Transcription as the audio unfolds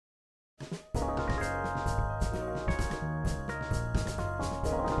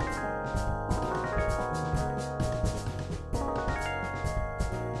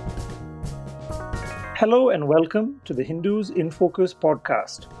Hello and welcome to the Hindus in Focus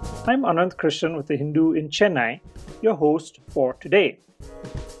podcast. I'm Anant Krishnan with the Hindu in Chennai, your host for today.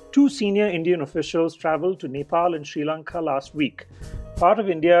 Two senior Indian officials traveled to Nepal and Sri Lanka last week, part of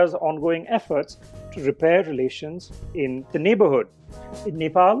India's ongoing efforts to repair relations in the neighbourhood. In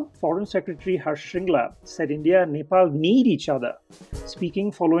Nepal, Foreign Secretary Harsh Shringla said India and Nepal need each other,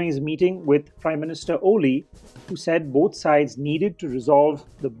 speaking following his meeting with Prime Minister Oli, who said both sides needed to resolve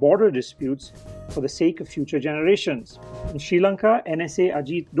the border disputes for the sake of future generations. In Sri Lanka, NSA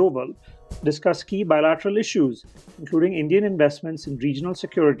Ajit Doval discussed key bilateral issues, including Indian investments in regional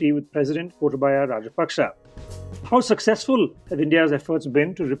security with President Gotabaya Rajapaksa. How successful have India's efforts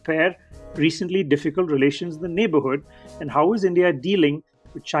been to repair recently difficult relations in the neighbourhood, and how is India dealing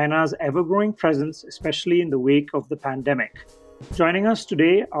with China's ever-growing presence, especially in the wake of the pandemic? Joining us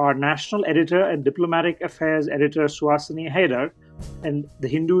today are National Editor and Diplomatic Affairs Editor Suhasini Haidar and the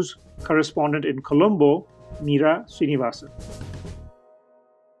Hindu's correspondent in Colombo, Meera Srinivasan.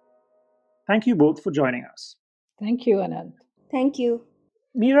 Thank you both for joining us. Thank you, Anand. Thank you.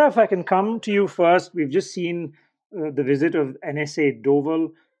 Meera, if I can come to you first, we've just seen the visit of NSA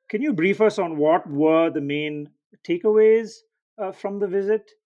Doval. Can you brief us on what were the main takeaways from the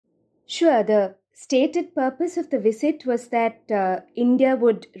visit? Sure. The stated purpose of the visit was that India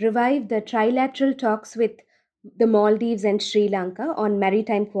would revive the trilateral talks with the Maldives and Sri Lanka on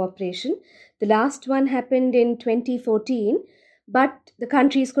maritime cooperation. The last one happened in 2014, but the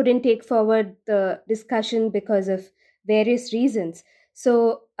countries couldn't take forward the discussion because of various reasons.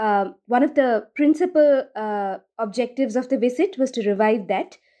 So, one of the principal objectives of the visit was to revive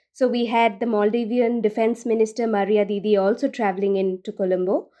that. So, we had the Maldivian Defense Minister Maria Didi also traveling into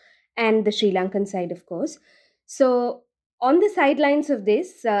Colombo, and the Sri Lankan side, of course. So, on the sidelines of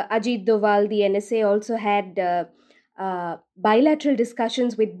this, Ajit Doval, the NSA, also had bilateral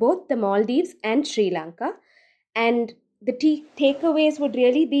discussions with both the Maldives and Sri Lanka. And the takeaways would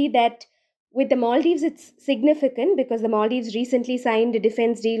really be that with the Maldives, it's significant because the Maldives recently signed a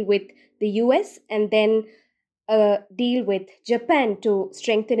defense deal with the US and then a deal with Japan to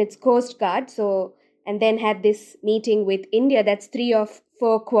strengthen its coast guard. So, and then had this meeting with India. That's 3 of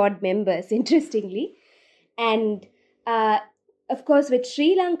 4 Quad members, interestingly. And of course, with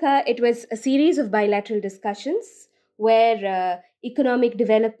Sri Lanka, it was a series of bilateral discussions where economic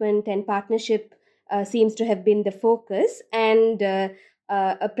development and partnership seems to have been the focus. And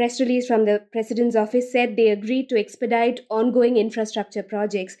a press release from the President's office said they agreed to expedite ongoing infrastructure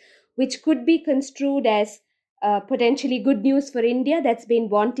projects, which could be construed as potentially good news for India that's been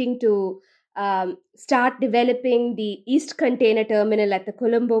wanting to start developing the East Container Terminal at the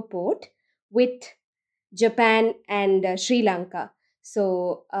Colombo port with Japan and Sri Lanka.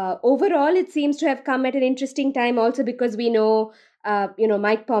 So overall, it seems to have come at an interesting time also because we know,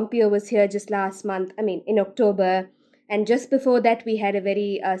 Mike Pompeo was here just last month, in October. And just before that, we had a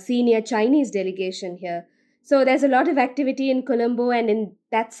very senior Chinese delegation here. So there's a lot of activity in Colombo. And in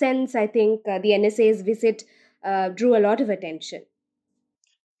that sense, I think the NSA's visit drew a lot of attention.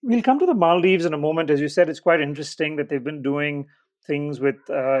 We'll come to the Maldives in a moment. As you said, it's quite interesting that they've been doing things with,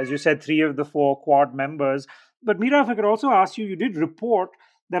 as you said, 3 of the 4 Quad members. But Meera, if I could also ask you, you did report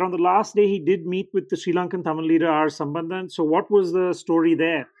that on the last day he did meet with the Sri Lankan Tamil leader R. Sambandhan. So what was the story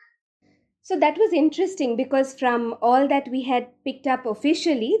there? So that was interesting because from all that we had picked up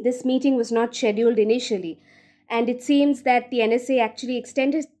officially, this meeting was not scheduled initially. And it seems that the NSA actually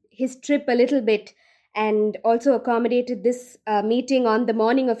extended his trip a little bit and also accommodated this meeting on the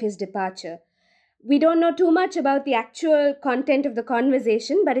morning of his departure. We don't know too much about the actual content of the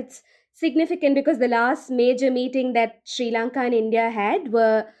conversation, but it's significant because the last major meeting that Sri Lanka and India had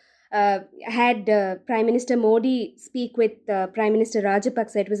had Prime Minister Modi speak with Prime Minister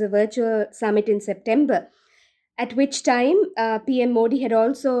Rajapaksa. It was a virtual summit in September, at which time PM Modi had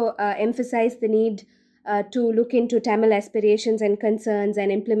also emphasized the need to look into Tamil aspirations and concerns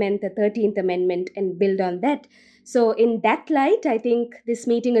and implement the 13th Amendment and build on that. So in that light, I think this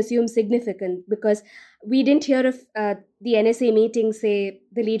meeting assumes significance because we didn't hear of the NSA meeting, say,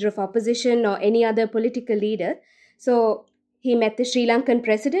 the leader of opposition or any other political leader. So he met the Sri Lankan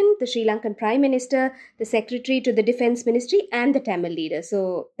president, the Sri Lankan prime minister, the secretary to the defense ministry, and the Tamil leader.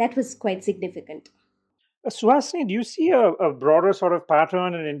 So that was quite significant. Suhasini, do you see a broader sort of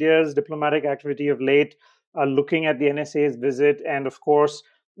pattern in India's diplomatic activity of late, looking at the NSA's visit? And of course,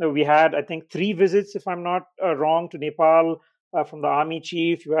 we had, I think, 3 visits, if I'm not wrong, to Nepal from the army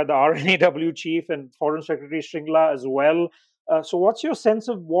chief. You had the RNAW chief and Foreign Secretary Shringla as well. So what's your sense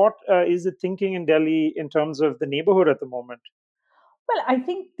of what is the thinking in Delhi in terms of the neighborhood at the moment? Well, I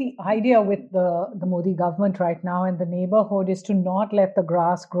think the idea with the Modi government right now and the neighborhood is to not let the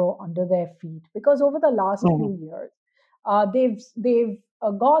grass grow under their feet, because over the last Mhm. few years, they've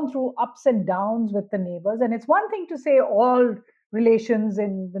gone through ups and downs with the neighbors. And it's one thing to say all relations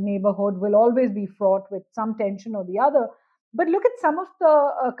in the neighborhood will always be fraught with some tension or the other, but look at some of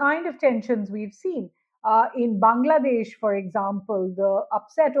the kind of tensions we've seen. In Bangladesh, for example, the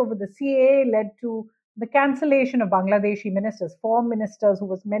upset over the CAA led to the cancellation of Bangladeshi ministers. Four ministers who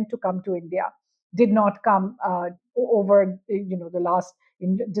was meant to come to India did not come over, the last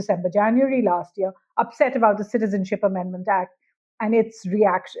in December, January last year, upset about the Citizenship Amendment Act and its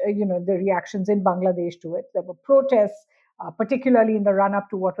reaction, the reactions in Bangladesh to it. There were protests, particularly in the run up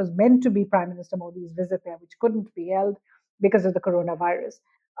to what was meant to be Prime Minister Modi's visit there, which couldn't be held because of the coronavirus.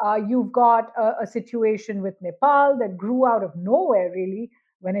 You've got a situation with Nepal that grew out of nowhere, really,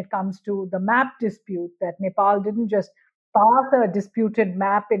 when it comes to the map dispute, that Nepal didn't just pass a disputed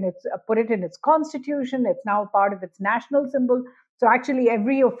map in its put it in its constitution. It's now part of its national symbol. So actually,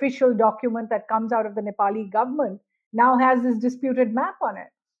 every official document that comes out of the Nepali government now has this disputed map on it.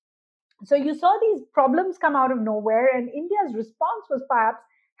 So you saw these problems come out of nowhere, and India's response was perhaps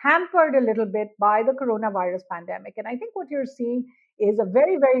hampered a little bit by the coronavirus pandemic. And I think what you're seeing is a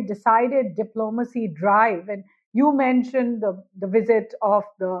very, very decided drive. And you mentioned the visit of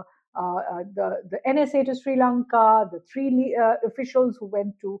the NSA to Sri Lanka, the three officials who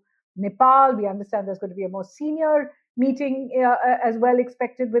went to Nepal. We understand there's going to be a more senior meeting as well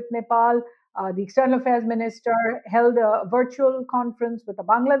expected with Nepal. The External Affairs Minister held a virtual conference with the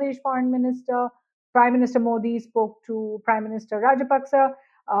Bangladesh Foreign Minister. Prime Minister Modi spoke to Prime Minister Rajapaksa.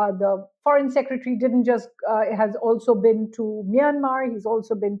 The Foreign Secretary didn't just has also been to Myanmar. He's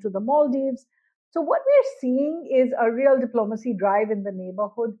also been to the Maldives. So what we're seeing is a real diplomacy drive in the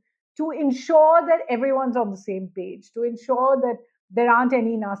neighborhood to ensure that everyone's on the same page, to ensure that there aren't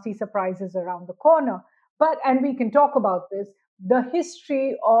any nasty surprises around the corner. But, and we can talk about this, the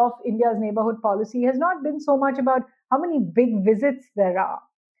history of India's neighborhood policy has not been so much about how many big visits there are,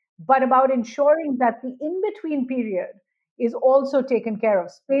 but about ensuring that the in between period is also taken care of.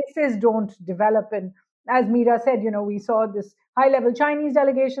 Spaces don't develop. And as Meera said, we saw this high level Chinese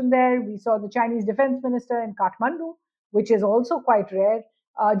delegation there. We saw the Chinese defense minister in Kathmandu, which is also quite rare.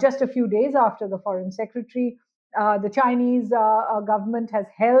 Just a few days after the foreign secretary, the Chinese government has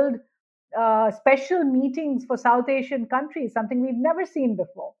held special meetings for South Asian countries, something we've never seen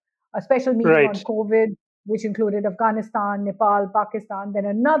before. A special meeting on Right. COVID, which included Afghanistan, Nepal, Pakistan, then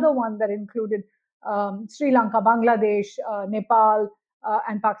another one that included Sri Lanka, Bangladesh, Nepal,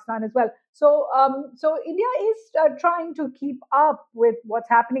 and Pakistan as well. So India is trying to keep up with what's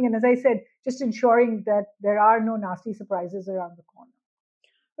happening, and as I said, just ensuring that there are no nasty surprises around the corner.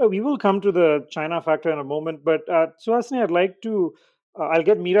 We will come to the China factor in a moment, but Suhasini, I'd like to. I'll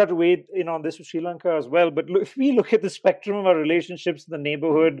get Meera to weigh in on this with Sri Lanka as well. But if we look at the spectrum of our relationships in the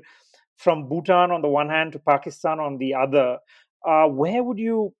neighborhood, from Bhutan on the one hand to Pakistan on the other, where would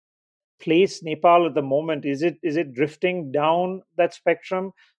you place Nepal at the moment? Is it drifting down that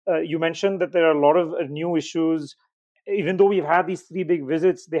spectrum? You mentioned that there are a lot of new issues. Even though we've had these three big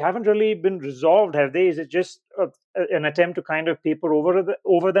visits, they haven't really been resolved, have they? Is it just an attempt to kind of paper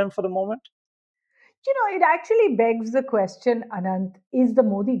over them for the moment? It actually begs the question, Anant, is the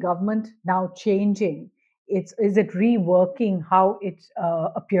Modi government now changing? Is it reworking how it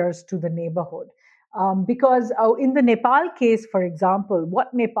appears to the neighborhood? Because in the Nepal case, for example,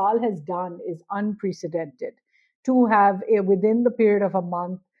 what Nepal has done is unprecedented to have, within the period of a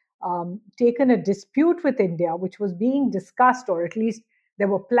month, taken a dispute with India, which was being discussed, or at least there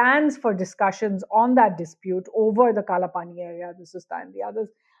were plans for discussions on that dispute over the Kalapani area, the Susta and the others,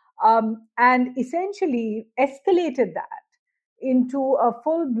 and essentially escalated that into a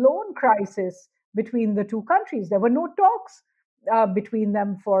full blown crisis between the two countries. There were no talks between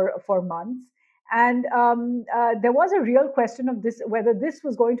them for months. And there was a real question of this, whether this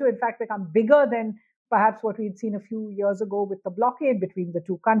was going to, in fact, become bigger than perhaps what we'd seen a few years ago with the blockade between the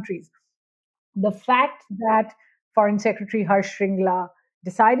two countries. The fact that Foreign Secretary Harsh Shringla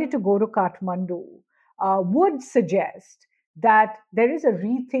decided to go to Kathmandu would suggest that there is a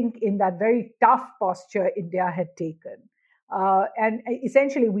rethink in that very tough posture India had taken. And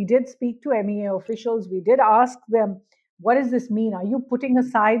essentially, we did speak to MEA officials. We did ask them, what does this mean? Are you putting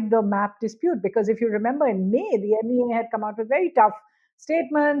aside the map dispute? Because if you remember in May, the MEA had come out with very tough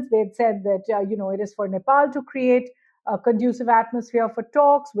statements. They'd said that, it is for Nepal to create a conducive atmosphere for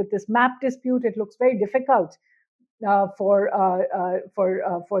talks. With this map dispute, it looks very difficult for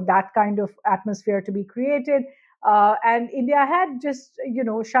that kind of atmosphere to be created. And India had just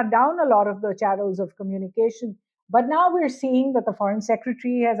shut down a lot of the channels of communication But now we're seeing that the foreign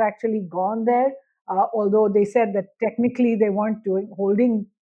secretary has actually gone there, although they said that technically they weren't holding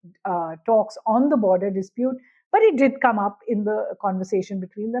talks on the border dispute, but it did come up in the conversation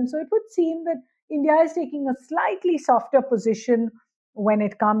between them. So it would seem that India is taking a slightly softer position when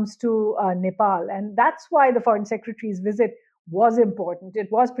it comes to Nepal. And that's why the foreign secretary's visit was important. It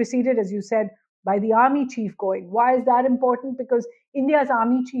was preceded, as you said, by the army chief going. Why is that important? Because India's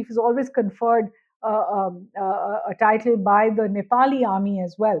army chief is always conferred a title by the Nepali army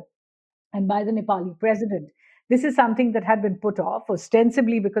as well, and by the Nepali president. This is something that had been put off,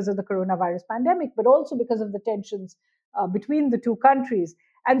 ostensibly because of the coronavirus pandemic, but also because of the tensions between the two countries.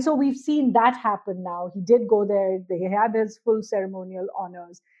 And so we've seen that happen now. He did go there. They had his full ceremonial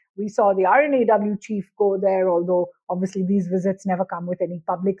honors. We saw the RNAW chief go there, although obviously these visits never come with any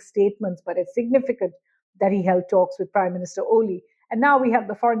public statements, but it's significant that he held talks with Prime Minister Oli. And now we have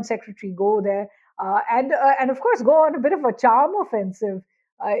the foreign secretary go there and of course go on a bit of a charm offensive,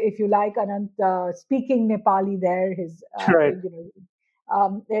 if you like, Anant, speaking Nepali there. Right.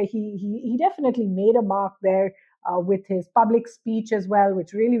 He definitely made a mark there with his public speech as well,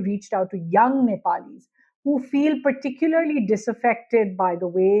 which really reached out to young Nepalis who feel particularly disaffected by the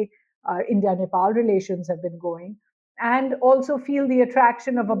way India-Nepal relations have been going, and also feel the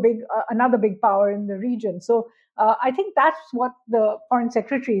attraction of another big power in the region. So I think that's what the foreign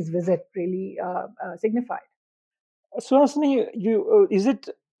secretary's visit really signified. Suhasini, is it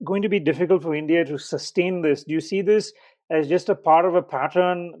going to be difficult for India to sustain this? Do you see this as just a part of a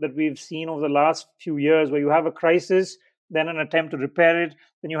pattern that we've seen over the last few years, where you have a crisis, then an attempt to repair it,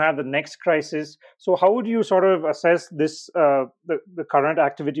 then you have the next crisis? So, how would you sort of assess this, the current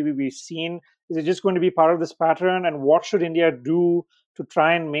activity we've seen? Is it just going to be part of this pattern? And what should India do to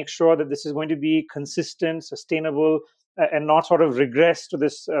try and make sure that this is going to be consistent, sustainable, and not sort of regress to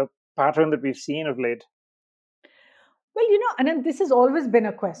this pattern that we've seen of late? Well, Anand, this has always been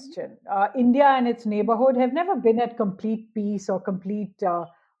a question. India and its neighborhood have never been at complete peace or complete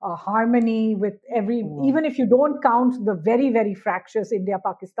harmony with even if you don't count the very, very fractious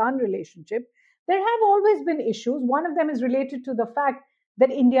India-Pakistan relationship, there have always been issues. One of them is related to the fact that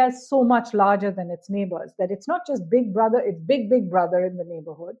India is so much larger than its neighbors, that it's not just big brother, it's big, big brother in the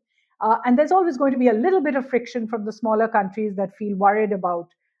neighborhood. And there's always going to be a little bit of friction from the smaller countries that feel worried about,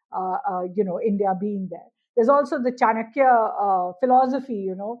 India being there. There's also the Chanakya philosophy,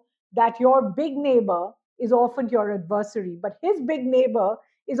 that your big neighbor is often your adversary, but his big neighbor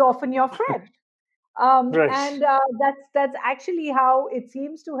is often your friend. Right. And that's actually how it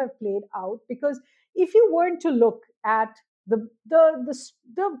seems to have played out. Because if you weren't to look at the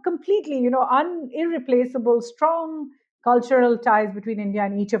completely, irreplaceable, strong cultural ties between India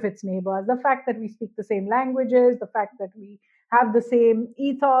and each of its neighbors, the fact that we speak the same languages, the fact that we have the same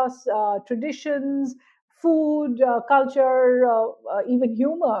ethos, traditions, food, culture, even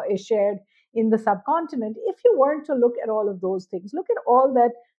humor is shared in the subcontinent. If you weren't to look at all of those things, look at all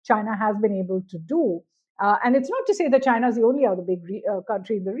that China has been able to do. And it's not to say that China is the only other big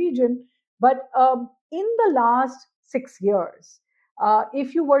country in the region, but in the last 6 years,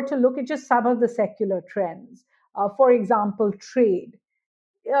 if you were to look at just some of the secular trends, for example, trade,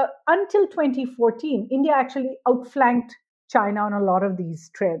 until 2014, India actually outflanked China on a lot of these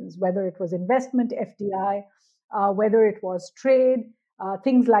trends, whether it was investment, FDI, whether it was trade,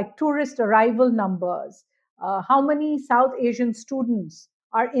 things like tourist arrival numbers, how many South Asian students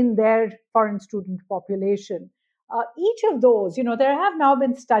are in their foreign student population. Each of those, there have now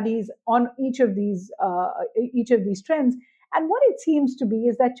been studies on each of these trends, and what it seems to be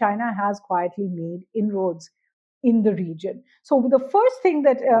is that China has quietly made inroads in the region. So the first thing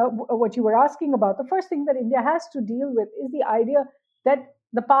that what you were asking about, the first thing that India has to deal with is the idea that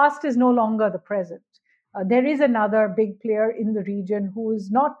the past is no longer the present. There is another big player in the region who is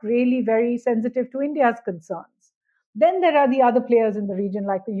not really very sensitive to India's concerns. Then there are the other players in the region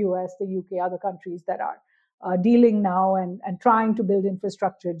like the US, the UK, other countries that are dealing now and trying to build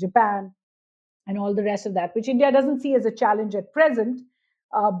infrastructure, Japan, and all the rest of that, which India doesn't see as a challenge at present.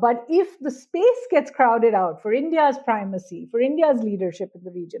 But if the space gets crowded out for India's primacy, for India's leadership in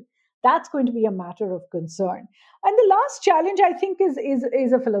the region, that's going to be a matter of concern. And the last challenge, I think,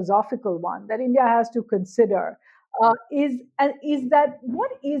 is a philosophical one that India has to consider. Is that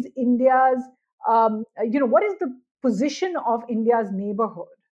what is India's, what is the position of India's neighborhood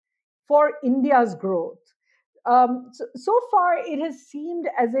for India's growth? So far, it has seemed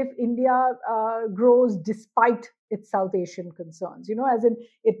as if India grows despite its South Asian concerns. As in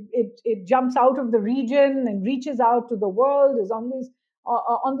it jumps out of the region and reaches out to the world, is on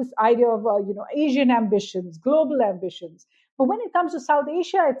this idea of Asian ambitions, global ambitions. But when it comes to South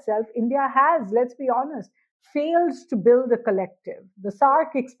Asia itself, India has, let's be honest, failed to build a collective. The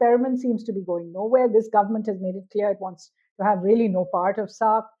SARC experiment seems to be going nowhere. This government has made it clear it wants to have really no part of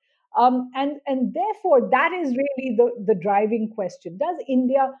SARC. And therefore, that is really the driving question. Does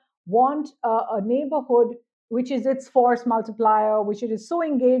India want a neighborhood which is its force multiplier, which it is so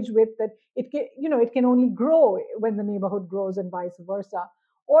engaged with that it can only grow when the neighborhood grows and vice versa?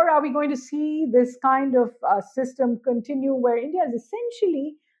 Or are we going to see this kind of system continue where India is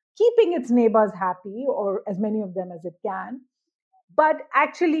essentially keeping its neighbors happy, or as many of them as it can, but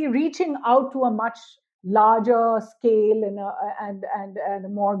actually reaching out to a much larger scale and a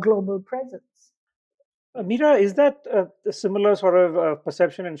more global presence? Meera, is that a similar sort of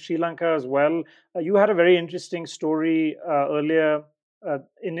perception in Sri Lanka as well? You had a very interesting story earlier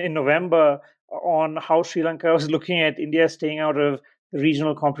in November on how Sri Lanka was looking at India staying out of the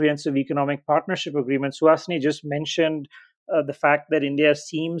Regional Comprehensive Economic Partnership Agreement. Suhasini just mentioned the fact that India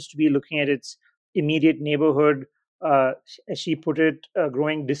seems to be looking at its immediate neighborhood, as she put it,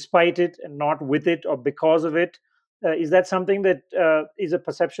 growing despite it and not with it or because of it. Is that something that is a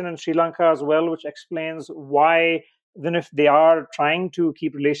perception in Sri Lanka as well, which explains why, even if they are trying to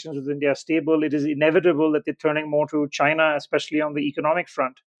keep relations with India stable, it is inevitable that they're turning more to China, especially on the economic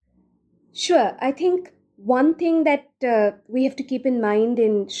front? Sure. I think one thing that we have to keep in mind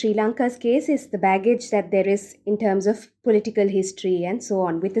in Sri Lanka's case is the baggage that there is in terms of political history and so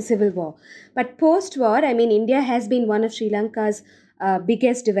on with the civil war. But post war, I mean, India has been one of Sri Lanka's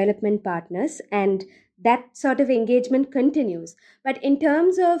biggest development partners, and that sort of engagement continues. But in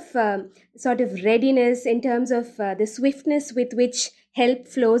terms of sort of readiness, in terms of the swiftness with which help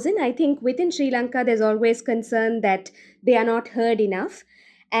flows in, I think within Sri Lanka there's always concern that they are not heard enough.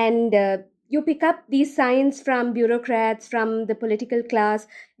 And you pick up these signs from bureaucrats, from the political class.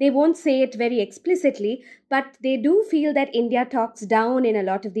 They won't say it very explicitly, but they do feel that India talks down in a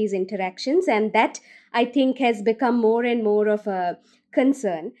lot of these interactions, and that, I think, has become more and more of a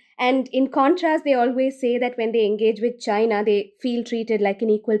concern. And in contrast, they always say that when they engage with China, they feel treated like an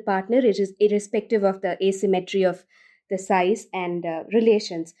equal partner, irrespective of the asymmetry of the size and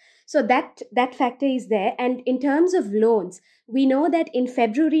relations. So that factor is there. And in terms of loans, we know that in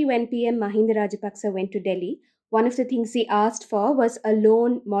February, when PM Mahinda Rajapaksa went to Delhi, one of the things he asked for was a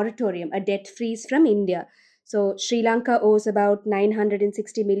loan moratorium, a debt freeze from India. So Sri Lanka owes about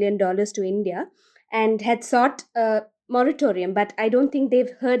 $960 million to India and had sought a moratorium, but I don't think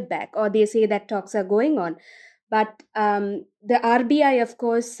they've heard back, or they say that talks are going on. But the RBI, of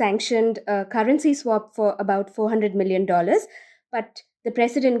course, sanctioned a currency swap for about $400 million. But the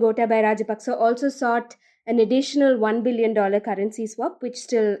President Gotabaya Rajapaksa also sought an additional $1 billion currency swap, which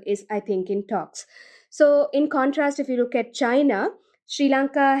still is, I think, in talks. So in contrast, if you look at China, Sri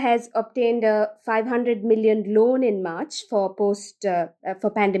Lanka has obtained a 500 million loan in March for for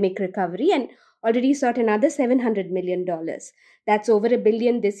pandemic recovery, and already sought another $700 million. That's over $1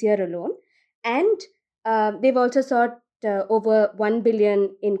 billion this year alone. And they've also sought over $1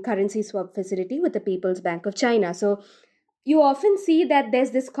 billion in currency swap facility with the People's Bank of China. So you often see that there's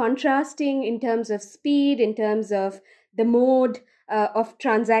this contrasting in terms of speed, in terms of the mode of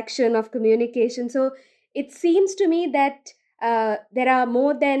transaction, of communication. So it seems to me that there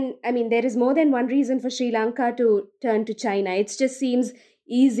is more than one reason for Sri Lanka to turn to China. It just seems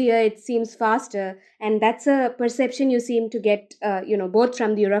easier, it seems faster, and that's a perception you seem to get, both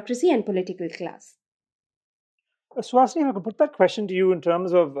from the bureaucracy and political class. Suhasini, if I could put that question to you in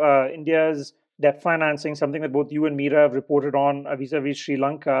terms of India's debt financing, something that both you and Meera have reported on vis-a-vis Sri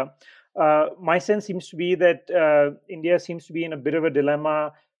Lanka. My sense seems to be that India seems to be in a bit of a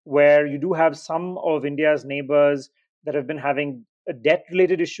dilemma where you do have some of India's neighbors that have been having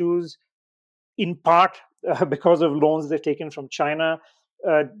debt-related issues, in part because of loans they've taken from China.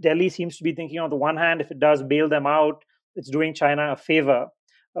 Delhi seems to be thinking, on the one hand, if it does bail them out, it's doing China a favor.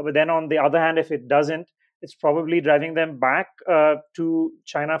 But then on the other hand, if it doesn't, it's probably driving them back to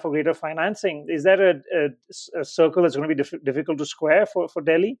China for greater financing. Is that a circle that's going to be difficult to square for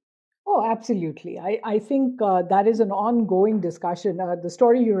Delhi? Oh, absolutely. I think that is an ongoing discussion. The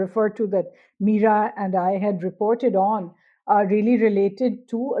story you referred to that Meera and I had reported on really related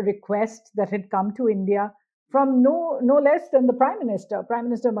to a request that had come to India from no less than the Prime Minister. Prime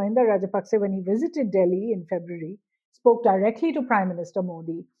Minister Mahinda Rajapaksa, when he visited Delhi in February, spoke directly to Prime Minister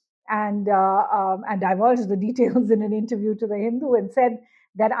Modi and divulged the details in an interview to the Hindu and said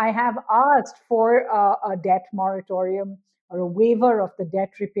that I have asked for a debt moratorium or a waiver of the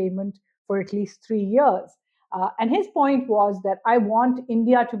debt repayment for at least 3 years. And his point was that I want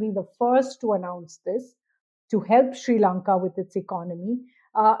India to be the first to announce this, to help Sri Lanka with its economy,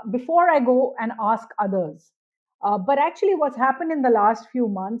 before I go and ask others. But actually, what's happened in the last few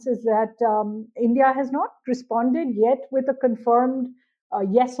months is that India has not responded yet with a confirmed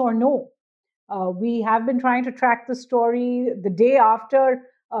yes or no. We have been trying to track the story. The day after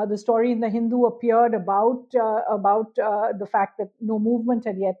the story in the Hindu appeared about the fact that no movement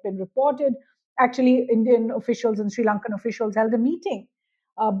had yet been reported, actually Indian officials and Sri Lankan officials held a meeting.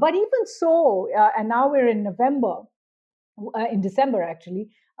 But even so, and now we're in November, in December actually,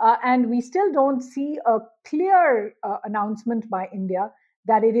 and we still don't see a clear announcement by India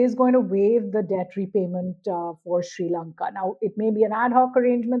that it is going to waive the debt repayment for Sri Lanka. Now, it may be an ad hoc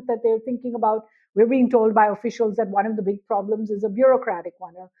arrangement that they're thinking about. We're being told by officials that one of the big problems is a bureaucratic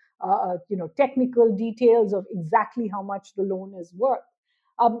one, technical details of exactly how much the loan is worth.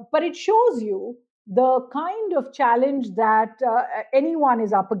 But it shows you the kind of challenge that anyone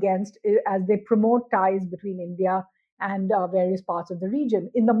is up against as they promote ties between India and various parts of the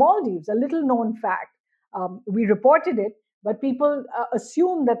region. In the Maldives, a little known fact, we reported it, but people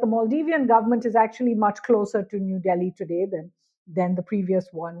assume that the Maldivian government is actually much closer to New Delhi today than the previous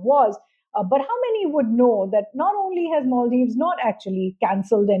one was. But how many would know that not only has Maldives not actually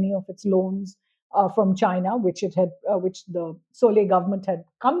cancelled any of its loans from China, which the Solé government had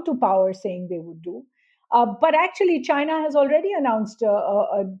come to power saying they would do, but actually China has already announced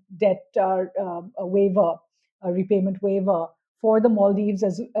a debt a waiver, a repayment waiver for the Maldives,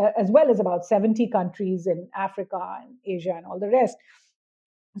 as well as about 70 countries in Africa and Asia and all the rest.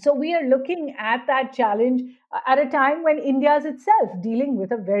 So we are looking at that challenge at a time when India is itself dealing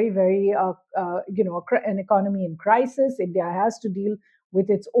with a very, very, an economy in crisis. India has to deal with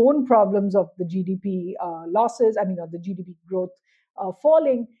its own problems of the GDP losses, of the GDP growth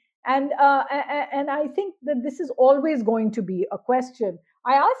falling. And I think that this is always going to be a question.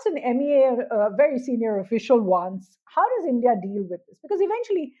 I asked an MEA, a very senior official once, how does India deal with this? Because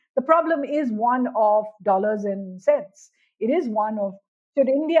eventually the problem is one of dollars and cents. It is one of, should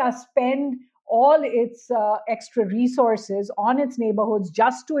India spend all its extra resources on its neighborhoods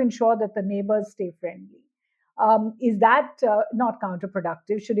just to ensure that the neighbors stay friendly? Is that not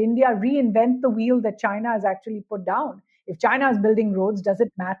counterproductive? Should India reinvent the wheel that China has actually put down? If China is building roads, does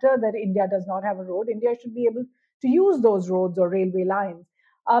it matter that India does not have a road? India should be able to use those roads or railway lines.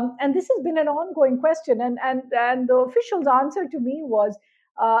 And this has been an ongoing question. And the official's answer to me was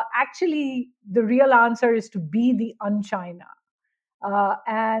actually, the real answer is to be the un-China.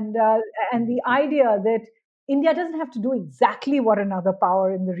 And the idea that India doesn't have to do exactly what another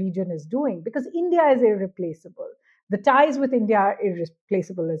power in the region is doing, because India is irreplaceable. The ties with India are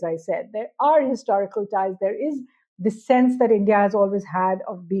irreplaceable, as I said. There are historical ties. There is this sense that India has always had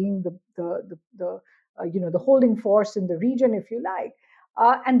of being the holding force in the region, if you like,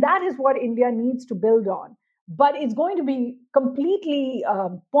 and that is what India needs to build on. But it's going to be completely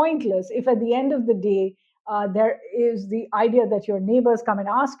pointless if, at the end of the day, there is the idea that your neighbors come and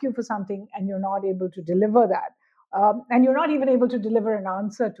ask you for something and you're not able to deliver that. And you're not even able to deliver an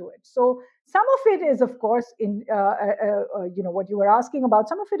answer to it. So some of it is, of course, what you were asking about.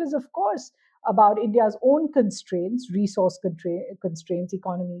 Some of it is, of course, about India's own constraints, resource constraints,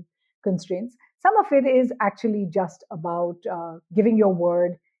 economy constraints. Some of it is actually just about giving your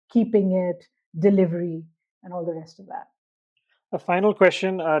word, keeping it, delivery, and all the rest of that. A final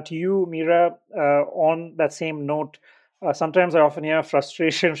question to you, Meera, on that same note. Sometimes I often hear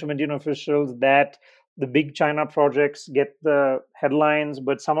frustration from Indian officials that the big China projects get the headlines,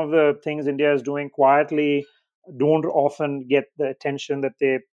 but some of the things India is doing quietly don't often get the attention that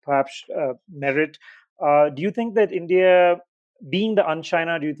they perhaps merit. Do you think that India, being the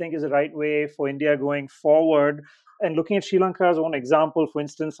un-China, do you think is the right way for India going forward? And looking at Sri Lanka as one example, for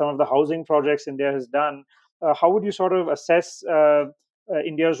instance, some of the housing projects India has done, how would you sort of assess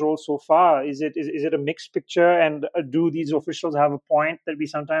India's role so far? Is it a mixed picture? And do these officials have a point that we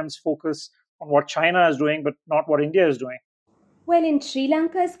sometimes focus on what China is doing, but not what India is doing? Well, in Sri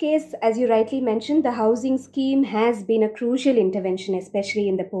Lanka's case, as you rightly mentioned, the housing scheme has been a crucial intervention, especially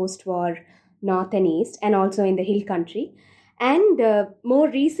in the post war North and East, and also in the hill country. And more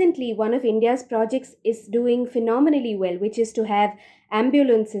recently, one of India's projects is doing phenomenally well, which is to have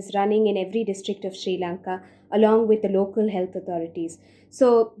ambulances running in every district of Sri Lanka, along with the local health authorities.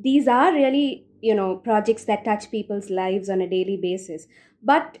 So these are really, projects that touch people's lives on a daily basis.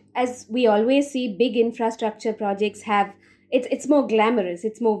 But as we always see, big infrastructure projects have it's more glamorous,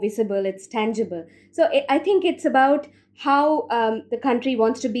 it's more visible, it's tangible. So I think it's about how the country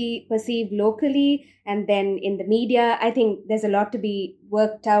wants to be perceived locally, and then in the media. I think there's a lot to be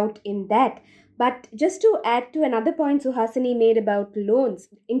worked out in that. But just to add to another point Suhasini made about loans,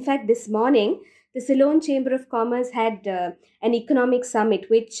 in fact, this morning the Ceylon Chamber of Commerce had an economic summit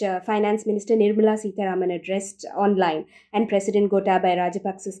which Finance Minister Nirmala Sitharaman addressed online, and President Gotabaya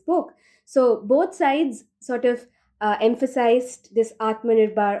Rajapaksa spoke. So both sides sort of emphasized this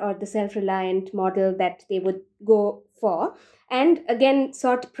Atmanirbhar, or the self-reliant model that they would go for, and again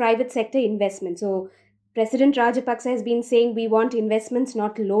sought private sector investment. So President Rajapaksa has been saying we want investments,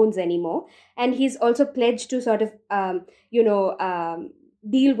 not loans anymore, and he's also pledged to sort of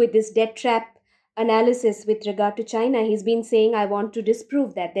deal with this debt trap analysis with regard to China. He's been saying, I want to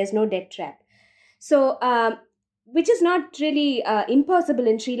disprove that there's no debt trap. So, which is not really impossible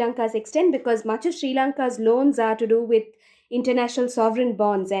in Sri Lanka's extent, because much of Sri Lanka's loans are to do with international sovereign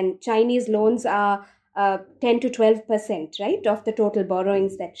bonds, and Chinese loans are 10 to 12%, right, of the total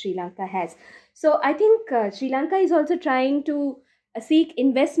borrowings that Sri Lanka has. So I think Sri Lanka is also trying to seek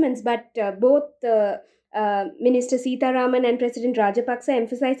investments, but both Minister Sitharaman and President Rajapaksa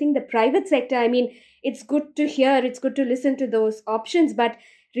emphasizing the private sector. I mean, it's good to hear, it's good to listen to those options, but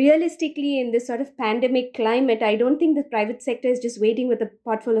realistically, in this sort of pandemic climate, I don't think the private sector is just waiting with a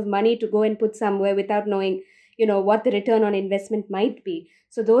pot full of money to go and put somewhere without knowing, what the return on investment might be.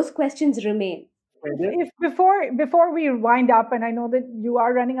 So those questions remain. If before we wind up, and I know that you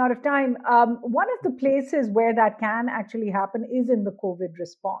are running out of time, one of the places where that can actually happen is in the COVID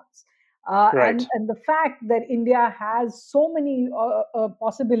response. Right. And the fact that India has so many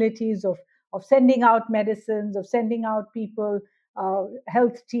possibilities of sending out medicines, of sending out people,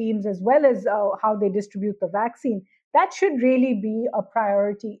 health teams, as well as how they distribute the vaccine, that should really be a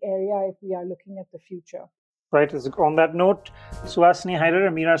priority area if we are looking at the future. Right. On that note, Suhasini Haidar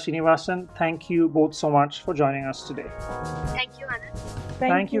and Meera Srinivasan, thank you both so much for joining us today. Thank you, Anand.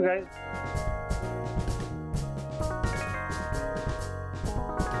 Thank you, guys.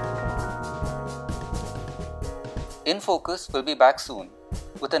 In Focus will be back soon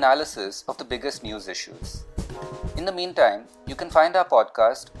with analysis of the biggest news issues. In the meantime, you can find our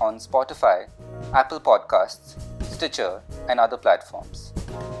podcast on Spotify, Apple Podcasts, Stitcher, and other platforms.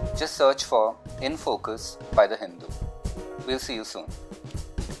 Just search for In Focus by The Hindu. We'll see you soon.